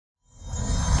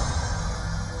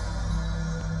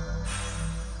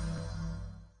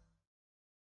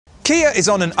Kia is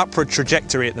on an upward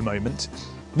trajectory at the moment.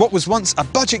 What was once a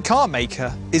budget car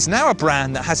maker is now a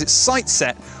brand that has its sights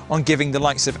set on giving the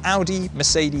likes of Audi,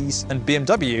 Mercedes and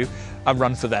BMW a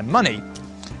run for their money.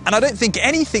 And I don't think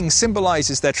anything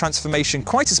symbolises their transformation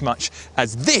quite as much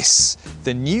as this,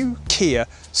 the new Kia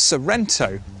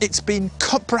Sorento. It's been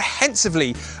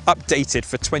comprehensively updated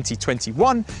for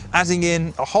 2021, adding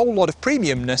in a whole lot of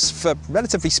premiumness for,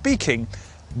 relatively speaking,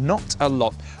 not a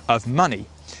lot of money.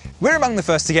 We're among the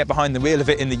first to get behind the wheel of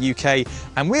it in the UK,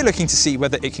 and we're looking to see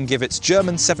whether it can give its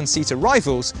German 7-seater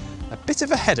rivals a bit of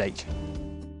a headache.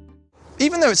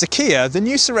 Even though it's a Kia, the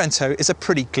new Sorento is a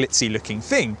pretty glitzy looking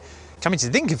thing. Coming to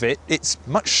think of it, it's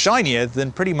much shinier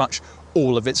than pretty much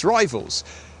all of its rivals.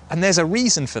 And there's a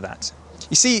reason for that.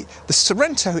 You see, the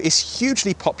Sorento is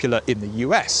hugely popular in the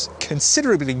US,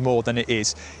 considerably more than it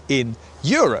is in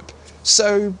Europe.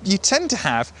 So you tend to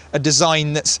have a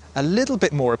design that's a little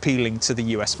bit more appealing to the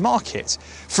US market.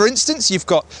 For instance, you've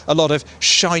got a lot of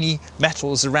shiny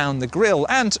metals around the grille,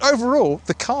 and overall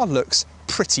the car looks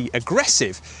pretty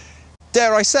aggressive.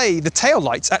 Dare I say, the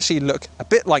taillights actually look a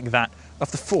bit like that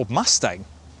of the Ford Mustang.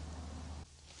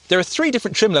 There are 3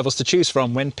 different trim levels to choose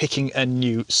from when picking a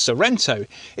new Sorento.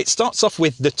 It starts off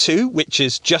with the 2, which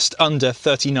is just under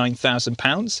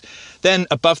 £39,000. Then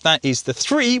above that is the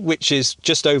 3, which is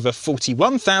just over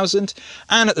 £41,000.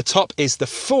 And at the top is the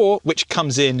 4, which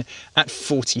comes in at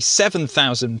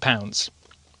 £47,000.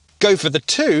 Go for the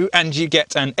 2 and you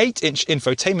get an 8-inch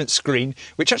infotainment screen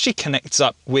which actually connects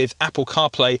up with Apple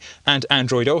CarPlay and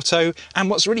Android Auto,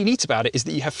 and what's really neat about it is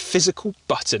that you have physical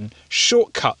button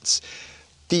shortcuts.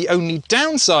 The only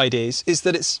downside is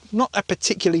that it's not a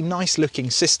particularly nice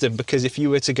looking system, because if you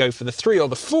were to go for the 3 or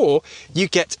the 4 you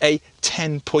get a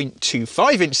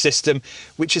 10.25-inch system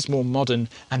which is more modern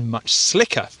and much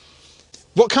slicker.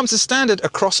 What comes as standard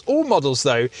across all models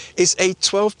though is a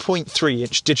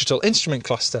 12.3-inch digital instrument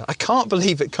cluster. I can't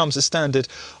believe it comes as standard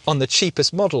on the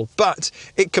cheapest model, but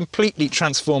it completely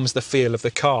transforms the feel of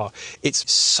the car.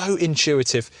 It's so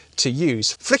intuitive to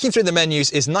use. Flicking through the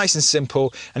menus is nice and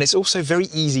simple, and it's also very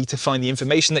easy to find the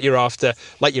information that you're after,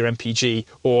 like your MPG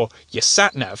or your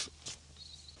sat-nav.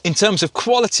 In terms of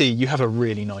quality, you have a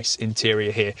really nice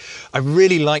interior here. I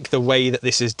really like the way that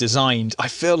this is designed. I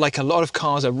feel like a lot of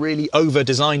cars are really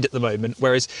over-designed at the moment,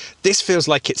 whereas this feels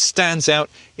like it stands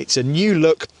out. It's a new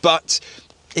look, but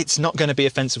it's not going to be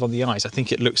offensive on the eyes. I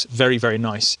think it looks very, very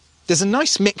nice. There's a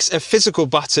nice mix of physical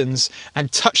buttons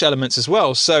and touch elements as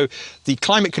well. So the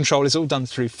climate control is all done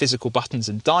through physical buttons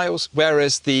and dials,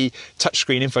 whereas the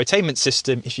touchscreen infotainment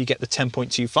system, if you get the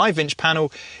 10.25-inch panel,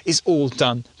 is all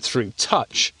done through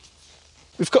touch.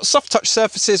 We've got soft touch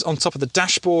surfaces on top of the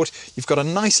dashboard, you've got a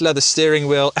nice leather steering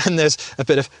wheel, and there's a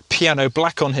bit of piano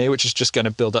black on here which is just going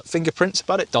to build up fingerprints,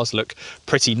 but it does look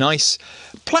pretty nice.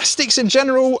 Plastics in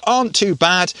general aren't too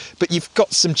bad, but you've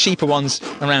got some cheaper ones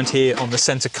around here on the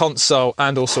centre console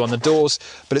and also on the doors,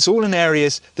 but it's all in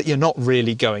areas that you're not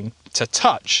really going to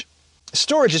touch.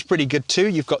 Storage is pretty good too.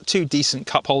 You've got 2 decent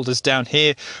cup holders down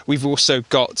here. We've also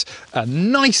got a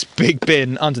nice big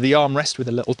bin under the armrest with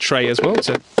a little tray as well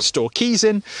to store keys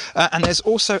in. And there's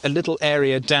also a little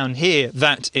area down here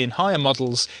that in higher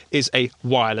models is a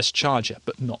wireless charger,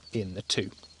 but not in the 2.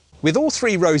 With all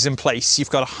 3 rows in place,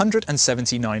 you've got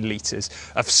 179 litres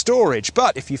of storage,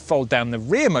 but if you fold down the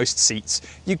rearmost seats,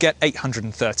 you get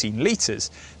 813 litres.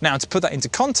 Now, to put that into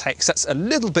context, that's a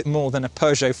little bit more than a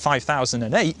Peugeot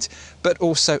 5008, but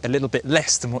also a little bit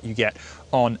less than what you get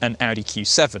on an Audi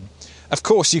Q7. Of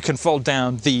course, you can fold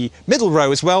down the middle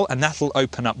row as well, and that'll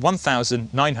open up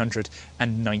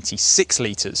 1,996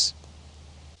 litres.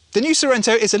 The new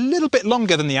Sorento is a little bit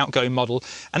longer than the outgoing model,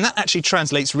 and that actually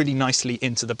translates really nicely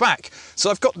into the back.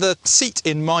 So I've got the seat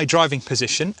in my driving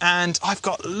position, and I've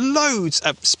got loads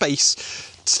of space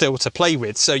still to play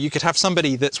with. So you could have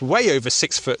somebody that's way over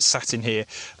 6 foot sat in here,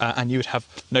 and you would have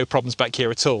no problems back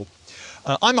here at all.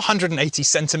 I'm 180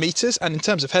 centimetres, and in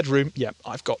terms of headroom, yeah,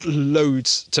 I've got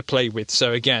loads to play with.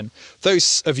 So again,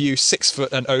 those of you 6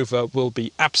 foot and over will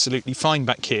be absolutely fine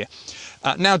back here.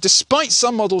 Now, despite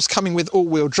some models coming with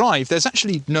all-wheel drive, there's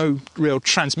actually no real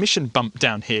transmission bump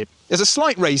down here. There's a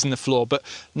slight raise in the floor, but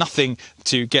nothing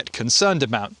to get concerned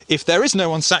about. If there is no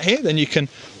one sat here, then you can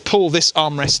pull this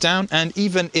armrest down, and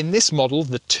even in this model,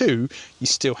 the 2, you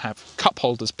still have cup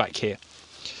holders back here.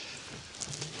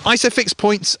 ISOFIX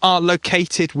points are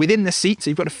located within the seat,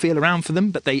 so you've got to feel around for them,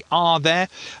 but they are there.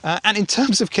 And in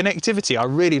terms of connectivity, I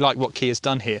really like what Kia's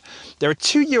done here. There are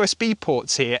 2 USB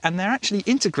ports here, and they're actually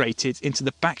integrated into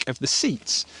the back of the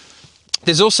seats.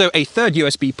 There's also a 3rd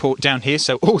USB port down here,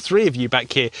 so all 3 of you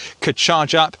back here could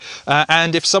charge up.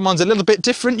 And if someone's a little bit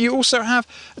different, you also have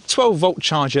a 12-volt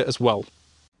charger as well.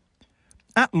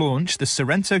 At launch, the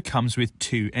Sorento comes with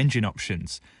two engine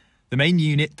options. The main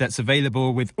unit that's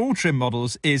available with all trim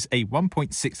models is a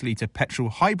 1.6-litre petrol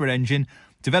hybrid engine,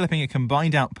 developing a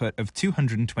combined output of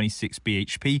 226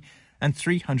 bhp and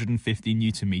 350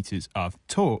 Nm of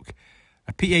torque.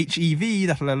 A PHEV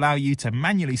that'll allow you to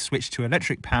manually switch to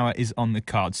electric power is on the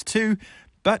cards too,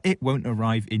 but it won't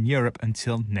arrive in Europe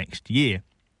until next year.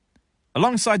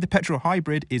 Alongside the petrol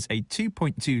hybrid is a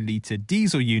 2.2-litre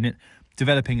diesel unit,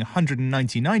 developing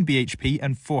 199 bhp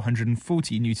and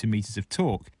 440 Nm of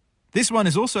torque. This one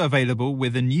is also available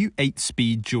with a new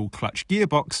 8-speed dual-clutch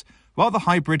gearbox, while the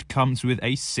hybrid comes with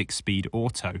a 6-speed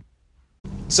auto.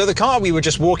 So the car we were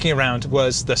just walking around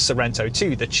was the Sorento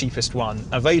 2, the cheapest one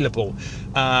available.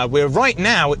 We're right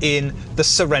now in the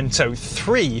Sorento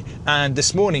 3, and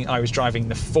this morning I was driving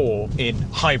the 4 in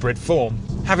hybrid form.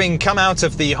 Having come out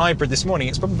of the hybrid this morning,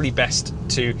 it's probably best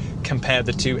to compare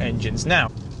the two engines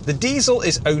now. The diesel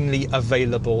is only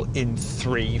available in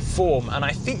 3 form, and I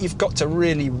think you've got to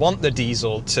really want the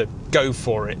diesel to go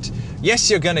for it. Yes,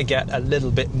 you're going to get a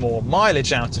little bit more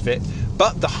mileage out of it,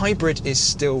 but the hybrid is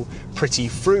still pretty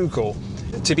frugal.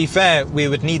 To be fair, we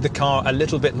would need the car a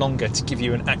little bit longer to give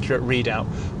you an accurate readout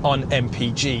on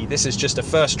MPG. This is just a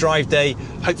first drive day.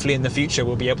 Hopefully in the future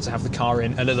we'll be able to have the car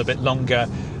in a little bit longer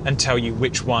and tell you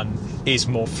which one is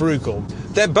more frugal.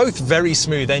 They're both very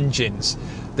smooth engines.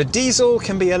 The diesel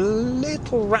can be a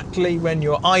little rattly when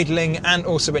you're idling, and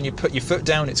also when you put your foot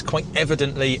down, it's quite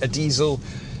evidently a diesel.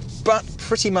 But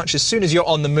pretty much as soon as you're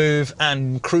on the move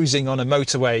and cruising on a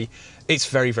motorway, it's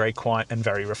very, very quiet and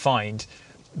very refined.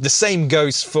 The same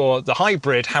goes for the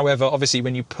hybrid. However, obviously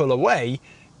when you pull away,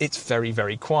 it's very,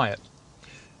 very quiet.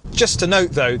 Just to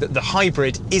note though that the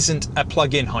hybrid isn't a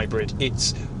plug-in hybrid.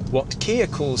 It's what Kia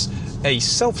calls a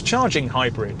self-charging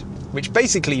hybrid, which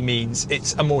basically means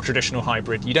it's a more traditional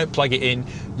hybrid. You don't plug it in,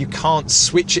 you can't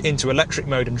switch it into electric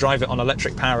mode and drive it on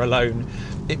electric power alone.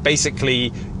 It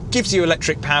basically gives you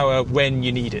electric power when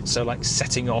you need it, so like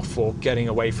setting off or getting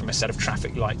away from a set of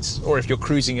traffic lights, or if you're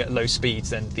cruising at low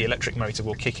speeds, then the electric motor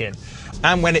will kick in.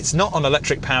 And when it's not on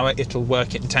electric power, it'll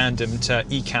work in tandem to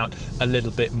eke out a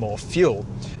little bit more fuel.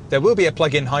 There will be a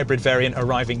plug-in hybrid variant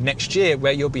arriving next year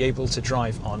where you'll be able to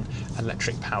drive on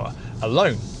electric power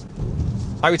alone.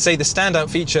 I would say the standout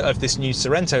feature of this new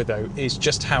Sorento though is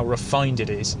just how refined it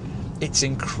is. It's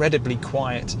incredibly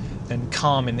quiet and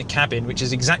calm in the cabin, which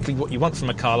is exactly what you want from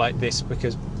a car like this,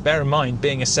 because bear in mind,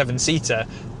 being a 7-seater,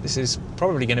 this is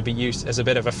probably going to be used as a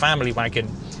bit of a family wagon.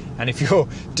 And if you're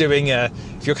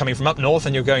coming from up north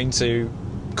and you're going to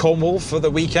Cornwall for the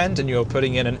weekend and you're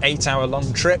putting in an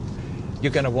 8-hour-long trip,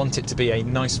 you're going to want it to be a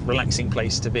nice, relaxing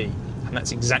place to be. And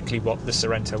that's exactly what the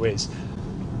Sorento is.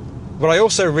 What I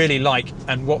also really like,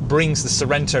 and what brings the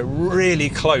Sorento really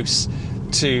close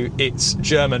to its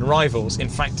German rivals, in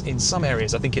fact in some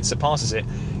areas I think it surpasses it,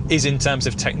 is in terms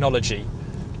of technology.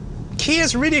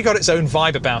 Kia's really got its own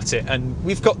vibe about it, and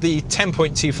we've got the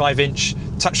 10.25-inch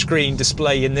touchscreen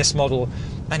display in this model,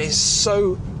 and it's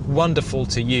so wonderful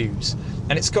to use.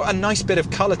 And it's got a nice bit of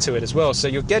colour to it as well, so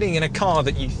you're getting in a car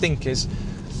that you think is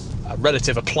a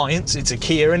relative appliance. It's a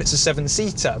Kia and it's a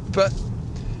 7-seater, but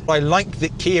I like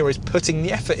that Kia is putting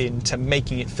the effort into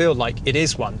making it feel like it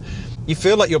is one. You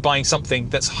feel like you're buying something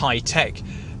that's high-tech,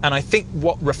 and I think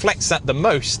what reflects that the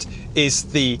most is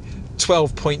the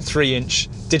 12.3-inch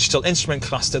digital instrument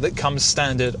cluster that comes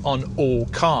standard on all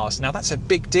cars. Now that's a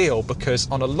big deal, because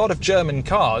on a lot of German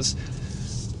cars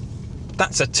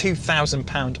that's a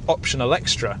 £2,000 optional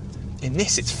extra. In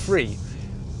this it's free.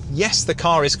 Yes, the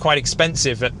car is quite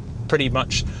expensive at pretty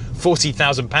much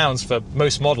 £40,000 for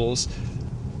most models.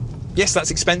 Yes,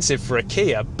 that's expensive for a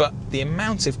Kia, but the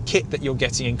amount of kit that you're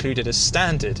getting included as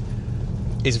standard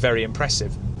is very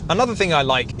impressive. Another thing I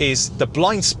like is the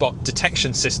blind spot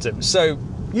detection system. So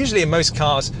usually in most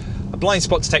cars, a blind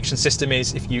spot detection system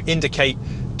is if you indicate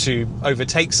to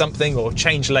overtake something or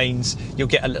change lanes, you'll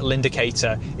get a little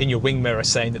indicator in your wing mirror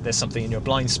saying that there's something in your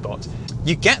blind spot.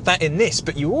 You get that in this,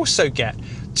 but you also get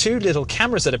two little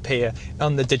cameras that appear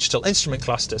on the digital instrument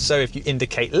cluster. So if you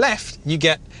indicate left, you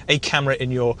get a camera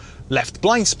in your left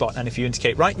blind spot, and if you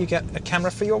indicate right, you get a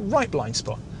camera for your right blind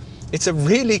spot. It's a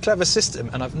really clever system,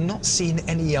 and I've not seen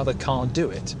any other car do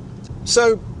it.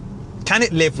 So can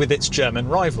it live with its German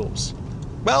rivals?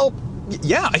 Well,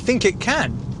 yeah, I think it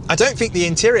can. I don't think the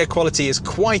interior quality is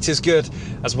quite as good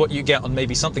as what you get on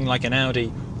maybe something like an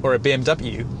Audi or a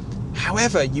BMW.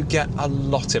 However, you get a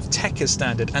lot of tech as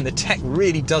standard, and the tech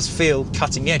really does feel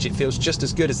cutting edge. It feels just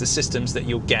as good as the systems that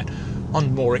you'll get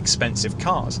on more expensive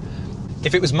cars.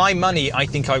 If it was my money, I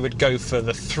think I would go for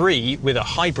the 3 with a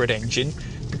hybrid engine,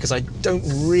 because I don't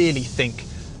really think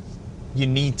you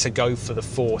need to go for the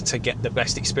 4 to get the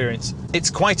best experience. It's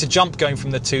quite a jump going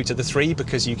from the 2 to the 3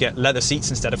 because you get leather seats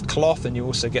instead of cloth, and you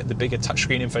also get the bigger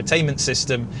touchscreen infotainment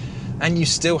system, and you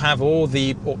still have all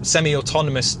the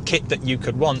semi-autonomous kit that you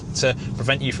could want to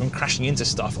prevent you from crashing into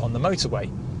stuff on the motorway.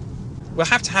 We'll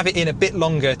have to have it in a bit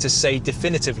longer to say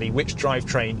definitively which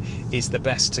drivetrain is the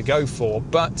best to go for,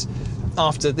 but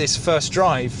after this first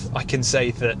drive, I can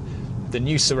say that the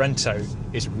new Sorento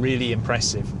is really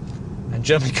impressive, and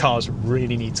German cars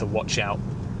really need to watch out